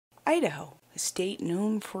Idaho, a state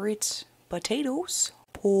known for its potatoes,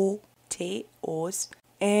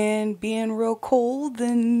 and being real cold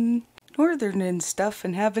and northern and stuff,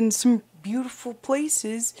 and having some beautiful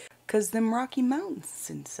places because them Rocky Mountains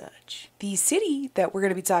and such. The city that we're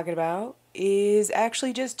going to be talking about is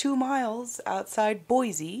actually just 2 miles outside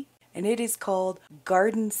Boise, and it is called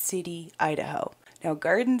Garden City, Idaho. Now,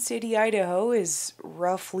 Garden City, Idaho is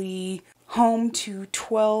roughly home to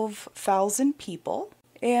 12,000 people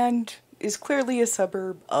and is clearly a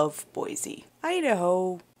suburb of Boise.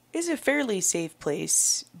 Idaho is a fairly safe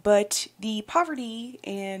place, but the poverty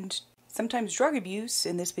and sometimes drug abuse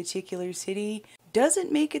in this particular city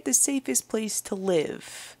doesn't make it the safest place to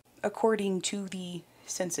live, according to the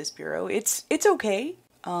Census Bureau. It's okay.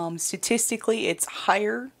 Statistically, it's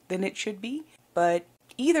higher than it should be, but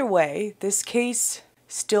either way, this case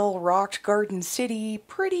still rocked Garden City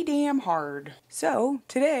pretty damn hard. So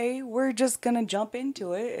today, we're just gonna jump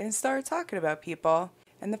into it and start talking about people.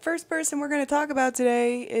 And the first person we're gonna talk about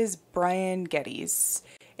today is Brian Geddes.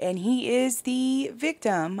 And he is the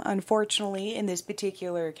victim, unfortunately, in this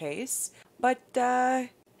particular case. But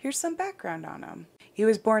here's some background on him. He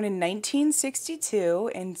was born in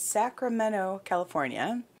 1962 in Sacramento,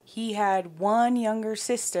 California. He had one younger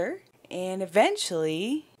sister, and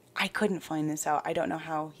eventually, I couldn't find this out. I don't know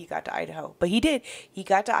how he got to Idaho, but he did. He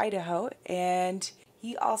got to Idaho, and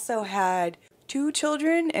he also had 2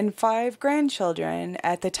 children and 5 grandchildren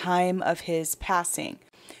at the time of his passing.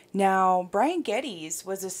 Now, Brian Geddes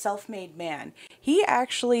was a self-made man. He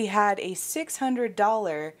actually had a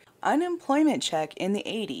 $600 unemployment check in the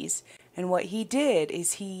 80s. And what he did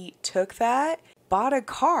is he took that, bought a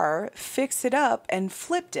car, fixed it up, and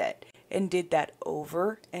flipped it. And did that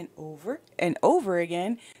over and over and over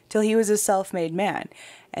again till he was a self-made man.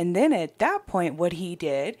 And then at that point, what he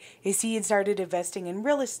did is he had started investing in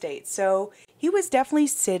real estate. So he was definitely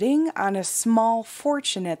sitting on a small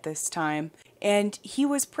fortune at this time. And he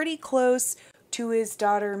was pretty close to his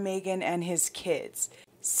daughter Megan and his kids.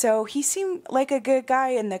 So he seemed like a good guy,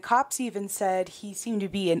 and the cops even said he seemed to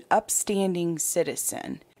be an upstanding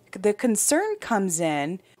citizen. The concern comes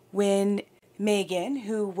in when Megan,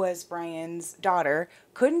 who was Brian's daughter,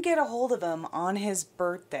 couldn't get a hold of him on his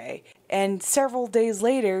birthday. And several days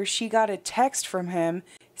later, she got a text from him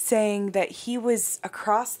saying that he was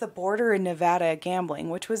across the border in Nevada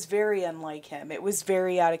gambling, which was very unlike him. It was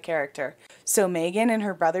very out of character. So Megan and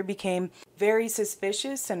her brother became very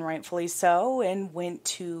suspicious, and rightfully so, and went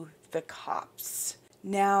to the cops.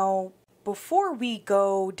 Now, before we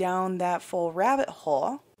go down that full rabbit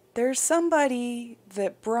hole, there's somebody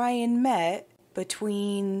that Brian met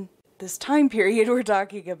between this time period we're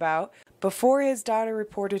talking about, before his daughter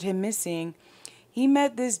reported him missing. He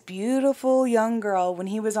met this beautiful young girl when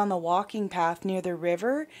he was on the walking path near the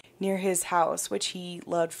river near his house, which he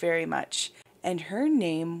loved very much. And her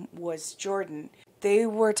name was Jordan. They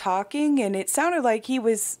were talking, and it sounded like he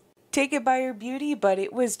was taken by her beauty, but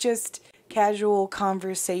it was just casual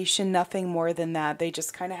conversation, nothing more than that. They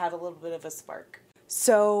just kind of had a little bit of a spark.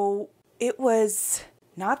 So it was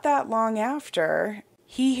not that long after,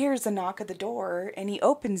 he hears a knock at the door, and he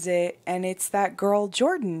opens it, and it's that girl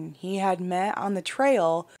Jordan he had met on the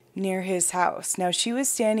trail near his house. Now, she was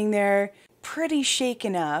standing there pretty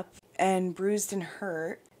shaken up and bruised and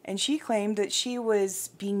hurt, and she claimed that she was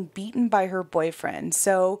being beaten by her boyfriend.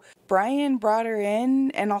 So Brian brought her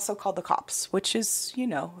in and also called the cops, which is,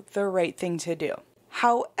 the right thing to do.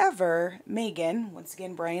 However, Megan, once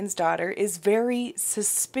again Brian's daughter, is very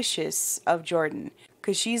suspicious of Jordan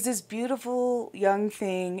because she's this beautiful young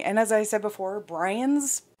thing. And as I said before,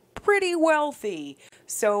 Brian's pretty wealthy.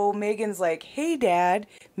 So Megan's like, hey, Dad,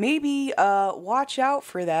 maybe watch out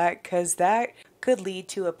for that, because that could lead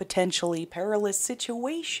to a potentially perilous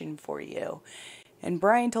situation for you. And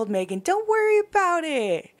Brian told Megan, don't worry about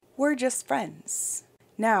it. We're just friends.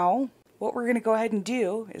 Now, what we're going to go ahead and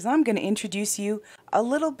do is I'm going to introduce you a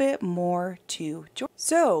little bit more to Jordan.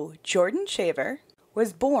 So, Jordan Shaver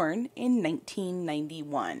was born in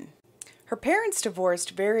 1991. Her parents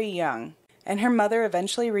divorced very young, and her mother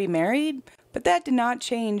eventually remarried, but that did not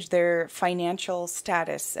change their financial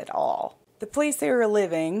status at all. The place they were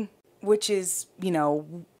living, which is,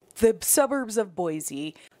 the suburbs of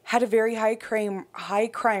Boise, had a very high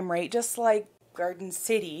crime rate, just like Garden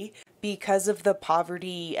City, because of the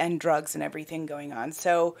poverty and drugs and everything going on.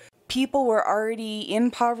 So people were already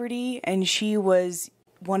in poverty, and she was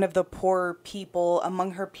one of the poor people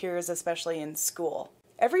among her peers, especially in school.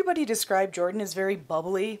 Everybody described Jordan as very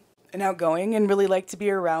bubbly and outgoing and really liked to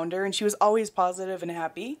be around her, and she was always positive and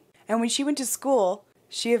happy. And when she went to school,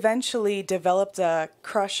 she eventually developed a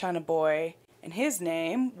crush on a boy, and his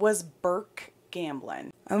name was Burke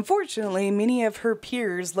Gamblin. Unfortunately, many of her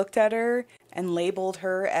peers looked at her and labeled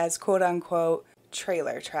her as quote-unquote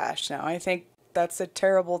trailer trash. Now, I think that's a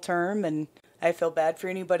terrible term, and I feel bad for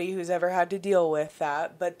anybody who's ever had to deal with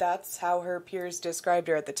that, but that's how her peers described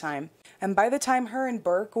her at the time. And by the time her and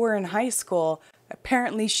Burke were in high school,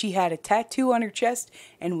 apparently she had a tattoo on her chest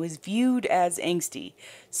and was viewed as angsty.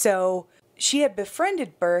 So she had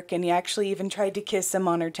befriended Burke, and he actually even tried to kiss him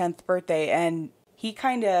on her 10th birthday, and he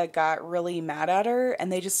kind of got really mad at her,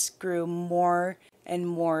 and they just grew more and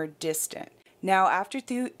more distant. Now, after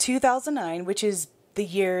 2009, which is the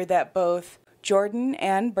year that both Jordan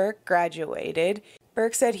and Burke graduated,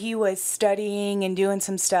 Burke said he was studying and doing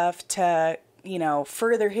some stuff to,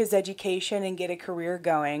 further his education and get a career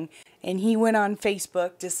going. And he went on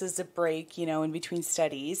Facebook just as a break, in between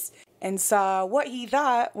studies, and saw what he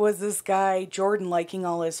thought was this guy, Jordan, liking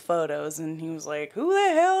all his photos. And he was like, who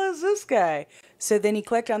the hell is this guy? So then he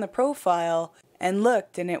clicked on the profile and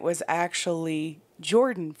looked, and it was actually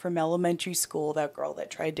Jordan from elementary school, that girl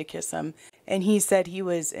that tried to kiss him. And he said he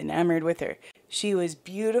was enamored with her. She was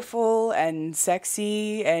beautiful and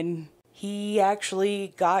sexy, and he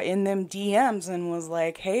actually got in them DMs and was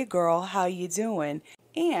like, hey girl, how you doing?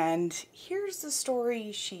 And here's the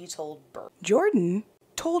story she told Burke. Jordan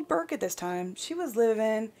told Burke at this time she was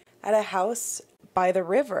living at a house by the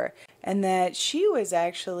river, and that she was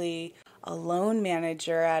actually a loan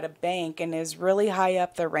manager at a bank and is really high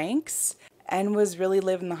up the ranks and was really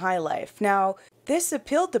living the high life. Now, this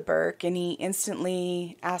appealed to Burke, and he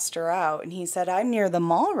instantly asked her out, and he said, I'm near the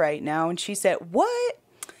mall right now. And she said, what?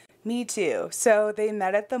 Me too. So they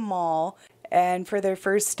met at the mall, and for their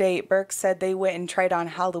first date, Burke said they went and tried on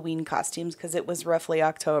Halloween costumes because it was roughly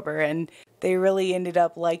October, and they really ended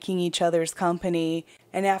up liking each other's company.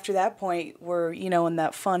 And after that point, we're, in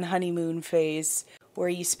that fun honeymoon phase where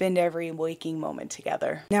you spend every waking moment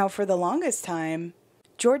together. Now, for the longest time,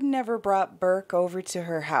 Jordan never brought Burke over to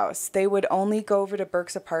her house. They would only go over to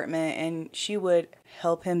Burke's apartment, and she would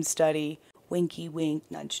help him study. Winky wink,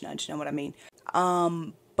 nudge nudge, know what I mean?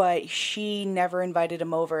 But she never invited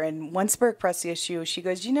him over. And once Burke pressed the issue, she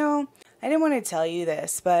goes, I didn't want to tell you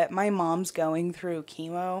this, but my mom's going through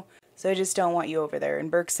chemo, so I just don't want you over there. And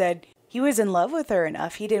Burke said he was in love with her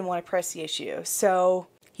enough. He didn't want to press the issue, so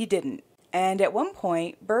he didn't. And at one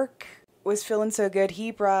point, Burke was feeling so good,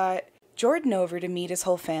 he brought Jordan over to meet his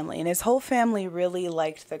whole family. And his whole family really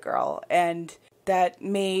liked the girl, and that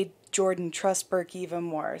made Jordan trust Burke even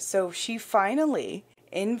more. So she finally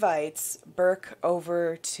invites Burke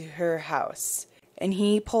over to her house, and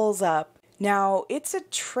he pulls up. Now, it's a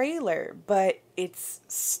trailer, but it's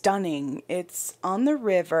stunning. It's on the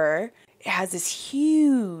river. It has this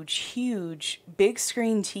huge big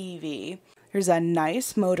screen TV. There's a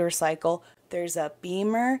nice motorcycle. There's a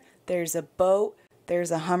Beamer. There's a boat.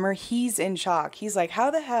 There's a Hummer. He's in shock. He's like,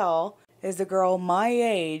 how the hell is a girl my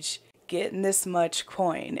age getting this much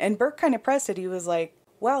coin? And Burke kind of pressed it. He was like,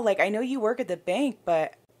 well, I know you work at the bank,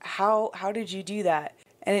 but how did you do that?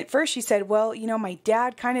 And at first she said, well, my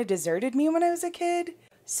dad kind of deserted me when I was a kid.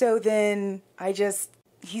 So then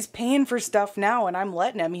he's paying for stuff now, and I'm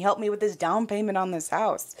letting him. He helped me with his down payment on this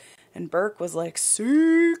house. And Burke was like,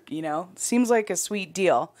 sick, seems like a sweet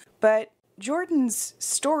deal. But Jordan's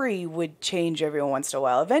story would change every once in a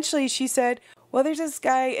while. Eventually she said, well, there's this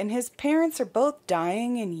guy, and his parents are both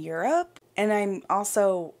dying in Europe. And I'm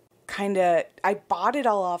also I bought it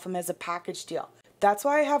all off him as a package deal. That's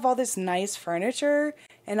why I have all this nice furniture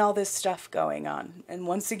and all this stuff going on. And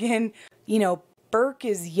once again, Burke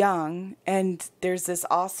is young, and there's this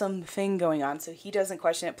awesome thing going on, so he doesn't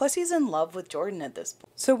question it. Plus, he's in love with Jordan at this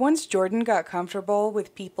point. So once Jordan got comfortable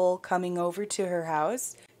with people coming over to her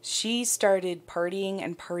house, she started partying,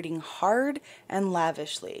 and partying hard and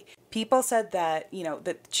lavishly. People said that,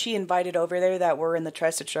 that she invited over there that were in the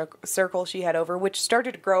trusted circle she had over, which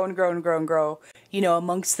started to grow and grow and grow and grow,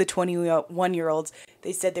 amongst the 21-year-olds.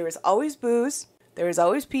 They said there was always booze, there was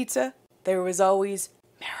always pizza, there was always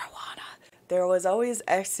marijuana, there was always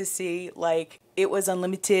ecstasy, it was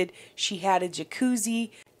unlimited. She had a jacuzzi.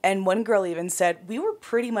 And one girl even said, we were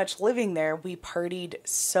pretty much living there. We partied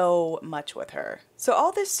so much with her. So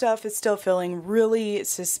all this stuff is still feeling really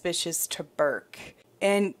suspicious to Burke.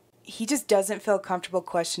 And he just doesn't feel comfortable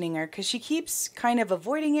questioning her because she keeps kind of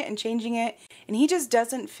avoiding it and changing it. And he just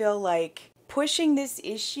doesn't feel like pushing this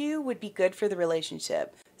issue would be good for the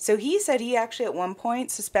relationship. So he said he actually at one point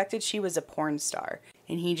suspected she was a porn star.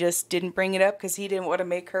 And he just didn't bring it up because he didn't want to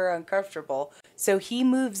make her uncomfortable. So he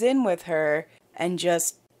moves in with her and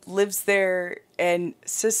just lives there and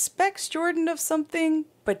suspects Jordan of something,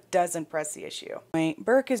 but doesn't press the issue.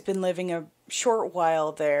 Burke has been living a short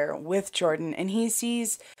while there with Jordan, and he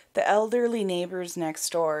sees the elderly neighbors next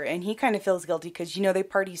door, and he kind of feels guilty because, they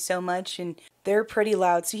party so much and they're pretty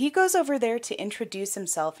loud. So he goes over there to introduce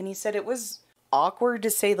himself, and he said it was awkward to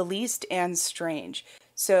say the least and strange.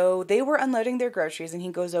 So they were unloading their groceries, and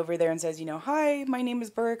he goes over there and says, "Hi, my name is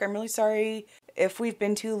Burke. I'm really sorry if we've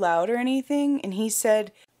been too loud or anything." And he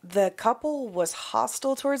said the couple was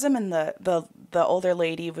hostile towards him, and the older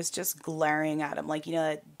lady was just glaring at him, like,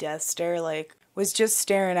 that death stare, like, was just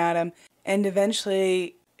staring at him. And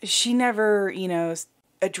eventually she never,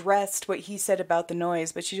 addressed what he said about the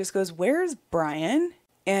noise, but she just goes, "Where's Brian?"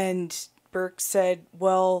 And Burke said,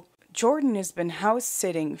 "Well, Jordan has been house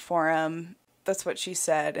sitting for him." That's what she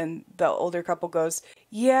said. And the older couple goes,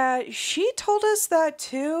 "Yeah, she told us that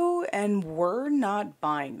too, and we're not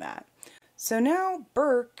buying that." So now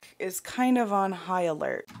Burke is kind of on high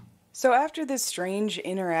alert. So after this strange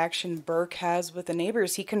interaction Burke has with the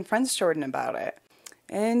neighbors, he confronts Jordan about it.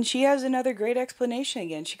 And she has another great explanation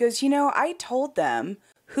again. She goes, "I told them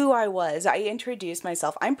who I was. I introduced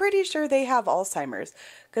myself. I'm pretty sure they have Alzheimer's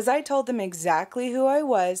because I told them exactly who I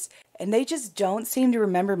was, and they just don't seem to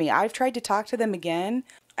remember me. I've tried to talk to them again.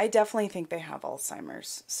 I definitely think they have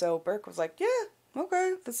Alzheimer's." So Burke was like, "Yeah,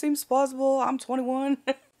 okay, that seems plausible. I'm 21.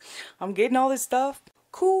 I'm getting all this stuff.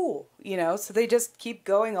 Cool." So they just keep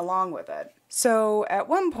going along with it. So at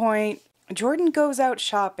one point, Jordan goes out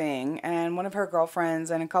shopping, and one of her girlfriends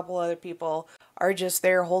and a couple other people are just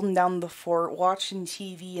there holding down the fort, watching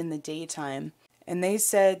TV in the daytime. And they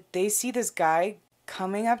said they see this guy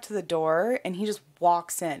coming up to the door, and he just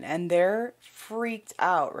walks in, and they're freaked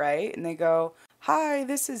out, right? And they go, "Hi,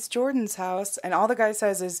 this is Jordan's house." And all the guy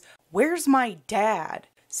says is, "Where's my dad?"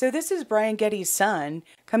 So this is Brian Geddes' son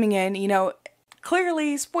coming in,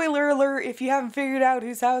 clearly, spoiler alert, if you haven't figured out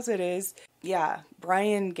whose house it is. Yeah,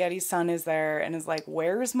 Brian Geddes' son is there and is like,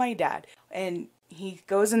 "Where's my dad?" And he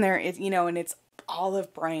goes in there, and it's all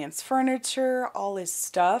of Brian's furniture, all his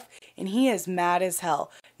stuff, and he is mad as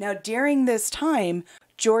hell. Now, during this time,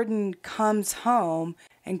 Jordan comes home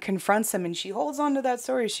and confronts him, and she holds on to that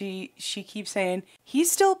story. She keeps saying,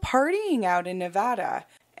 "He's still partying out in Nevada."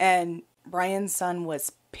 And Brian's son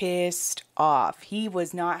was pissed off. He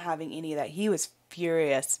was not having any of that. He was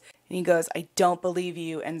furious. And he goes, "I don't believe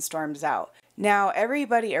you," and storms out. Now,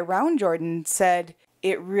 everybody around Jordan said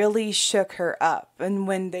it really shook her up. And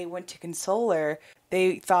when they went to console her,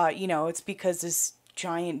 they thought, it's because this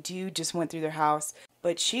giant dude just went through their house.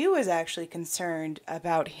 But she was actually concerned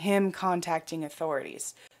about him contacting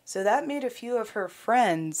authorities. So that made a few of her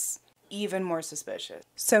friends even more suspicious.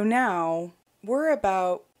 So now we're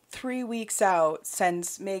about 3 weeks out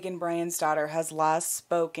since Megan, Brian's daughter, has last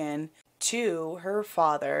spoken to her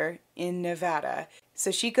father in Nevada. So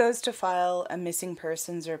she goes to file a missing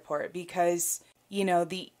persons report because,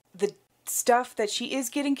 the stuff that she is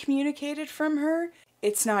getting communicated from her,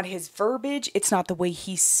 it's not his verbiage, it's not the way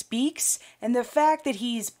he speaks, and the fact that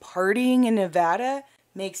he's partying in Nevada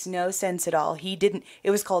makes no sense at all.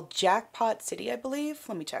 It was called Jackpot City, I believe.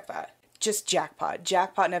 Let me check that. Just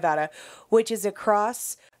Jackpot, Nevada, which is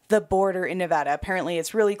across the border in Nevada. Apparently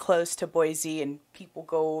it's really close to Boise and people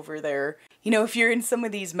go over there. If you're in some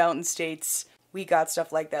of these mountain states, we got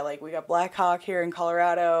stuff like that. Like we got Black Hawk here in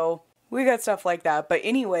Colorado. We got stuff like that. But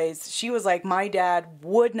anyways, she was like, "My dad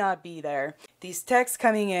would not be there. These texts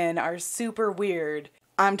coming in are super weird.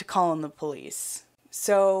 I'm to call in the police."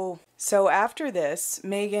 So after this,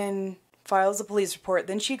 Megan files a police report.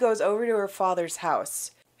 Then she goes over to her father's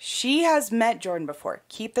house. She has met Jordan before.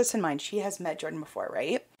 Keep this in mind. She has met Jordan before,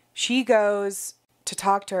 right? She goes to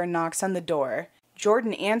talk to her and knocks on the door.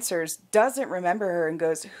 Jordan answers, doesn't remember her, and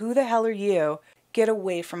goes, "Who the hell are you? Get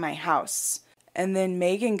away from my house." And then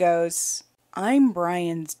Megan goes, "I'm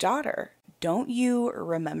Brian's daughter. Don't you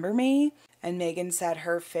remember me?" And Megan said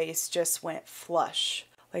her face just went flush,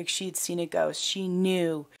 like she'd seen a ghost. She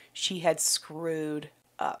knew she had screwed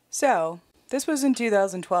up. So this was in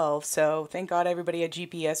 2012, so thank God everybody had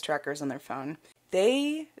GPS trackers on their phone.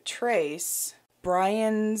 They trace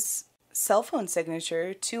Brian's cell phone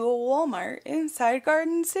signature to a Walmart inside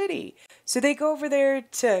Garden City. So they go over there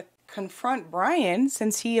to confront Brian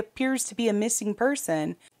since he appears to be a missing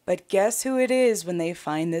person. But guess who it is when they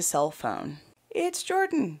find the cell phone? It's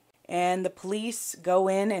Jordan. And the police go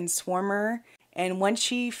in and swarm her. And once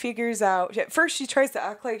she figures out, at first she tries to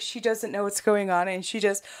act like she doesn't know what's going on. And she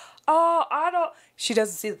just, she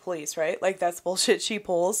doesn't see the police, right? Like that's bullshit she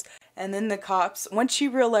pulls. And then the cops, once she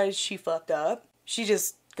realized she fucked up, she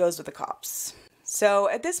just goes with the cops. So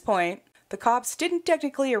at this point, the cops didn't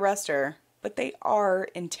technically arrest her, but they are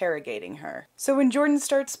interrogating her. So when Jordan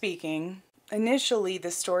starts speaking, initially the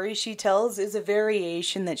story she tells is a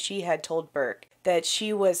variation that she had told Burke, that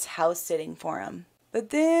she was house sitting for him. But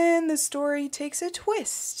then the story takes a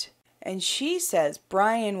twist. And she says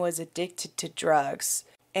Brian was addicted to drugs.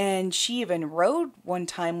 And she even rode one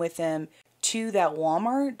time with him to that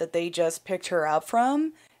Walmart that they just picked her up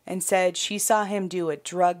from and said she saw him do a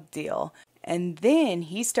drug deal. And then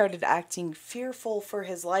he started acting fearful for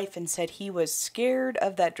his life and said he was scared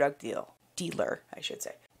of that drug dealer, I should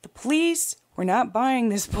say. The police were not buying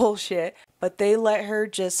this bullshit, but they let her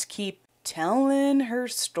just keep telling her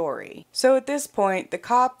story. So at this point, the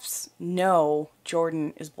cops know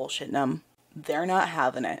Jordan is bullshitting them. They're not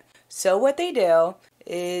having it. So what they do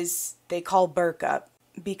is they call Burke up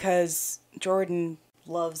because Jordan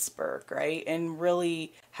loves Burke, right? And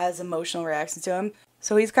really has emotional reactions to him.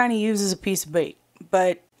 So he's kind of used as a piece of bait.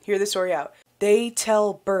 But hear the story out. They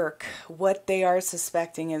tell Burke what they are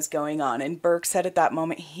suspecting is going on. And Burke said at that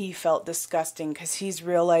moment he felt disgusting because he's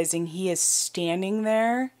realizing he is standing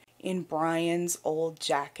there in Brian's old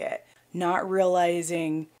jacket, not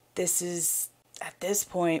realizing this is, at this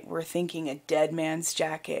point, we're thinking a dead man's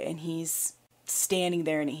jacket, and he's standing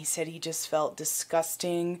there, and he said he just felt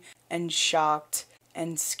disgusting and shocked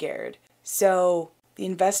and scared. So the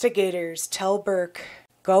investigators tell Burke,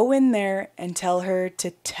 go in there and tell her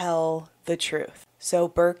to tell the truth. So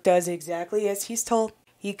Burke does exactly as he's told.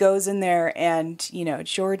 He goes in there and,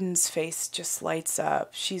 Jordan's face just lights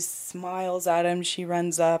up. She smiles at him. She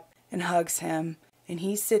runs up and hugs him. And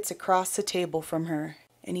he sits across the table from her.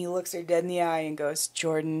 And he looks her dead in the eye and goes,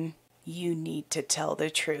 Jordan, you need to tell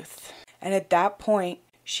the truth. And at that point,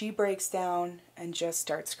 she breaks down and just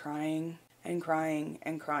starts crying and crying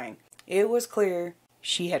and crying. It was clear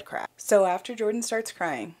she had cracked. So after Jordan starts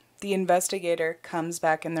crying, the investigator comes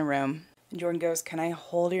back in the room. And Jordan goes, can I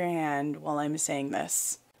hold your hand while I'm saying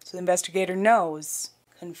this? So the investigator knows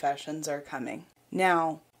confessions are coming.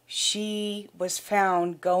 Now, she was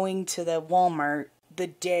found going to the Walmart the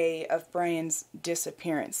day of Brian's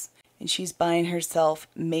disappearance. And she's buying herself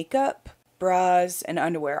makeup, bras, and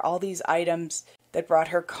underwear. All these items that brought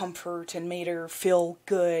her comfort and made her feel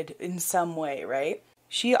good in some way, right?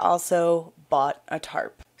 She also bought a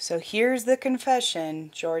tarp. So here's the confession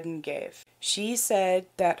Jordan gave. She said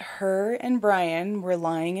that her and Brian were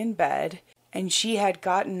lying in bed and she had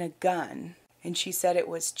gotten a gun and she said it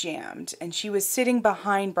was jammed and she was sitting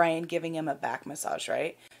behind Brian giving him a back massage,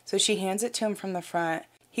 right? So she hands it to him from the front.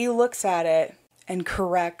 He looks at it and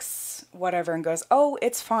corrects whatever and goes, oh,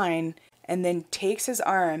 it's fine. And then takes his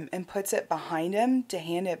arm and puts it behind him to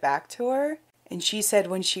hand it back to her. And she said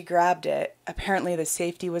when she grabbed it, apparently the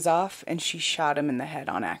safety was off and she shot him in the head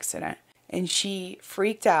on accident. And she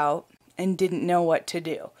freaked out and didn't know what to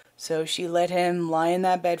do. So she let him lie in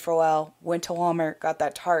that bed for a while, went to Walmart, got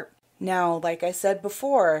that tarp. Now, like I said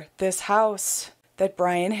before, this house that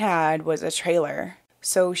Brian had was a trailer.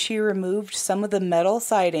 So she removed some of the metal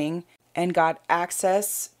siding and got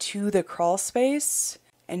access to the crawl space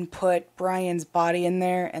and put Brian's body in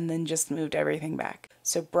there and then just moved everything back.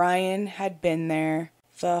 So Brian had been there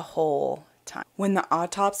the whole time. When the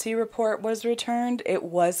autopsy report was returned, it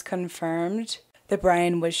was confirmed that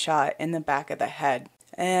Brian was shot in the back of the head.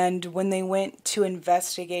 And when they went to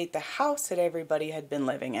investigate the house that everybody had been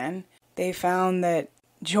living in, they found that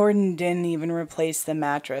Jordan didn't even replace the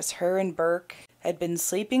mattress. Her and Burke had been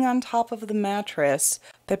sleeping on top of the mattress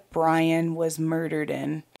that Brian was murdered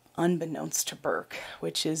in, unbeknownst to Burke,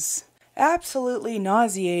 which is absolutely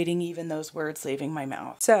nauseating, even those words leaving my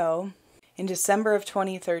mouth. So, in December of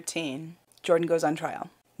 2013, Jordan goes on trial.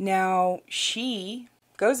 Now, she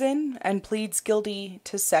goes in and pleads guilty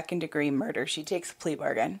to second-degree murder. She takes a plea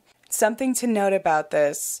bargain. Something to note about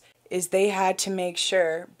this is they had to make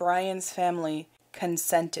sure Brian's family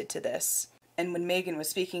consented to this. And when Megan was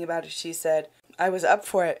speaking about it, she said, I was up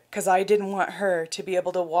for it because I didn't want her to be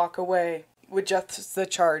able to walk away with just the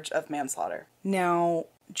charge of manslaughter. Now,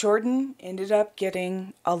 Jordan ended up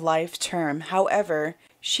getting a life term. However,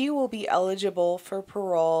 she will be eligible for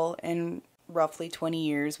parole in roughly 20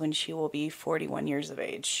 years when she will be 41 years of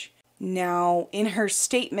age. Now, in her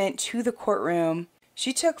statement to the courtroom,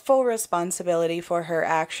 she took full responsibility for her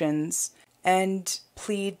actions and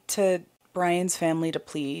plead to Brian's family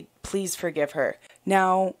to please forgive her.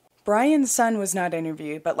 Now, Brian's son was not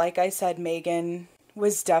interviewed, but like I said, Megan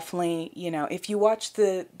was definitely, if you watch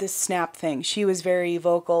the snap thing, she was very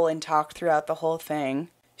vocal and talked throughout the whole thing.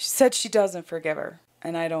 She said she doesn't forgive her,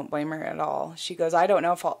 and I don't blame her at all. She goes, I don't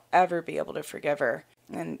know if I'll ever be able to forgive her,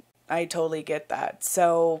 and I totally get that.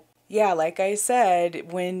 So, yeah, like I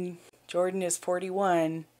said, when Jordan is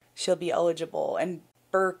 41, she'll be eligible. And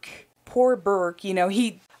Burke, poor Burke,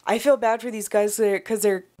 I feel bad for these guys because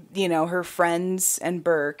they're, her friends and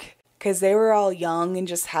Burke. because they were all young and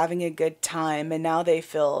just having a good time, and now they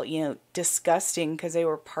feel, disgusting because they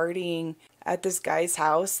were partying at this guy's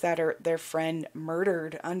house that their friend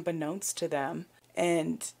murdered unbeknownst to them.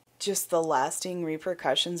 And just the lasting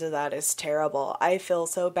repercussions of that is terrible. I feel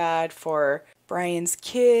so bad for Brian's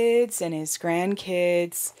kids and his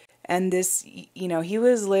grandkids. And this, he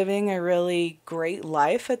was living a really great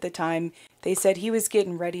life at the time. They said he was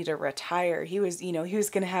getting ready to retire. He was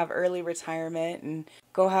going to have early retirement and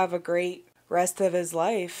go have a great rest of his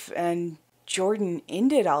life. And Jordan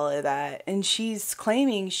ended all of that. And she's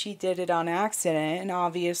claiming she did it on accident. And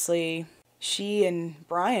obviously, she and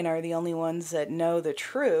Brian are the only ones that know the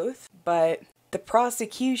truth. But the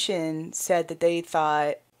prosecution said that they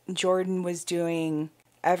thought Jordan was doing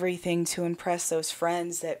everything to impress those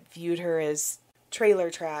friends that viewed her as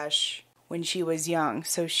trailer trash when she was young.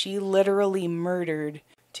 So she literally murdered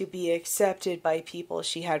to be accepted by people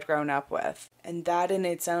she had grown up with. And that in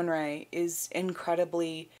its own right is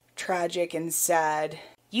incredibly tragic and sad.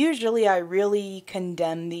 Usually I really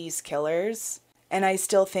condemn these killers, and I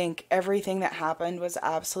still think everything that happened was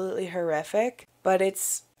absolutely horrific, but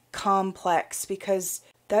it's complex because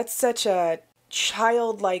that's such a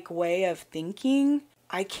childlike way of thinking.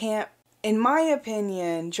 In my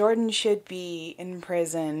opinion, Jordan should be in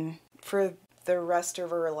prison for the rest of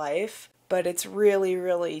her life, but it's really,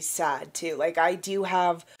 really sad too. Like, I do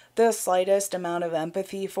have the slightest amount of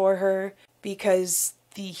empathy for her because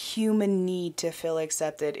the human need to feel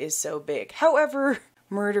accepted is so big. However,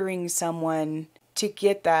 murdering someone to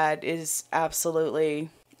get that is absolutely,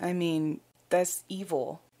 that's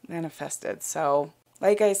evil manifested. So,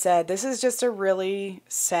 like I said, this is just a really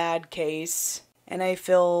sad case. And I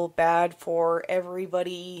feel bad for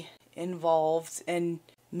everybody involved. And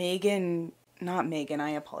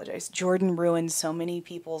Jordan ruined so many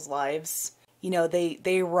people's lives.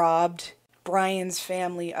 They robbed Brian's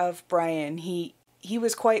family of Brian. He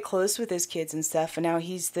was quite close with his kids and stuff. And now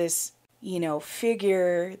he's this,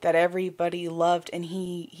 figure that everybody loved. And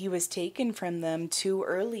he was taken from them too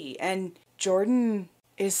early. And Jordan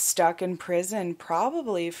is stuck in prison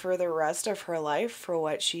probably for the rest of her life for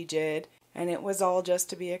what she did. And it was all just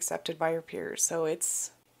to be accepted by her peers. So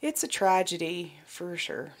it's a tragedy for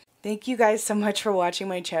sure. Thank you guys so much for watching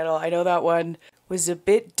my channel. I know that one was a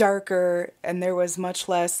bit darker and there was much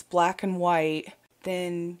less black and white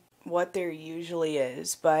than what there usually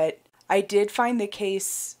is. But I did find the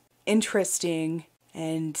case interesting,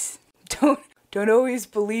 and don't always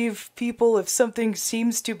believe people if something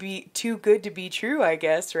seems to be too good to be true, I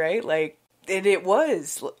guess, right? Like, and it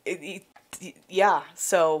was. Yeah,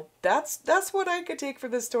 so that's what I could take for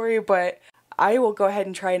this story, but I will go ahead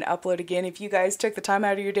and try and upload again. If you guys took the time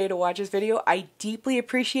out of your day to watch this video, I deeply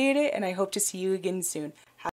appreciate it, and I hope to see you again soon.